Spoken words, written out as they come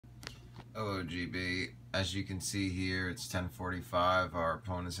Hello, GB. As you can see here, it's 10:45. Our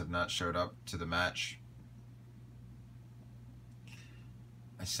opponents have not showed up to the match.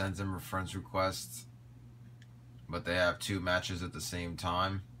 I sent them a friends request, but they have two matches at the same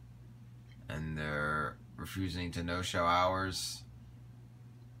time, and they're refusing to no-show ours.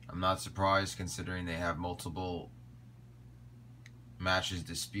 I'm not surprised considering they have multiple matches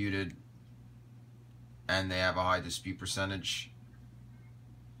disputed, and they have a high dispute percentage.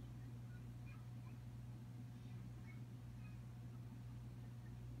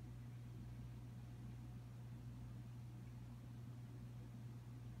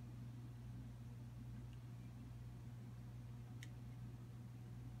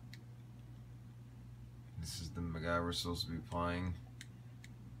 This is the guy we're supposed to be playing.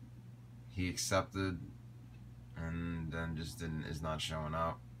 He accepted and then just is not showing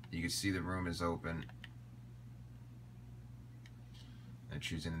up. You can see the room is open. They're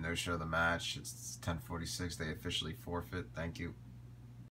choosing to no-show the match. It's 10:46. They officially forfeit. Thank you.